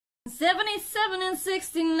77 and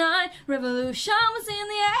 69, revolution was in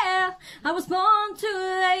the air. I was born too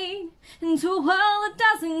late into a world that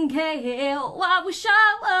doesn't care. Oh, I wish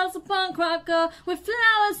I was a punk rocker with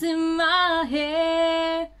flowers in my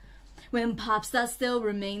hair. When pop star still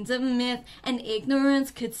remains a myth, and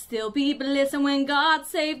ignorance could still be bliss, and when God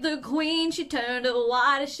saved the queen, she turned a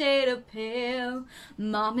whiter shade of pale.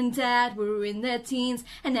 Mom and dad were in their teens,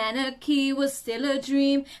 and anarchy was still a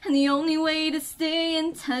dream, and the only way to stay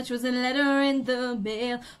in touch was a letter in the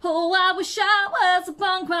mail. Oh, I wish I was a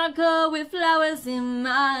punk rocker with flowers in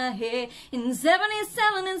my hair. In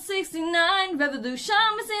 77 and 69, revolution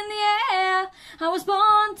was in the air. I was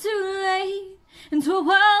born too late into a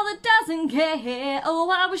world that doesn't care. Oh,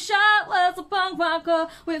 I wish I was a punk rocker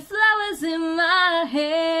with flowers in my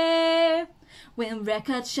hair. When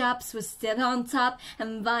record shops were still on top,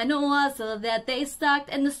 and vinyl was all that they stocked,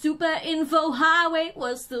 and the super info highway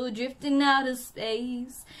was still drifting out of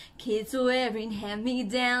space. Kids were wearing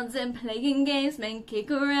hand-me-downs and playing games, men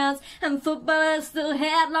kick-arounds, and footballers still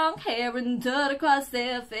had long hair and dirt across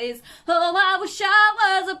their face. Oh, I wish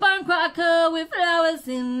I was a punk rocker with flowers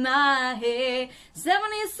in my hair.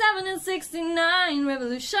 77 and 69,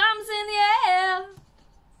 revolution's in the air.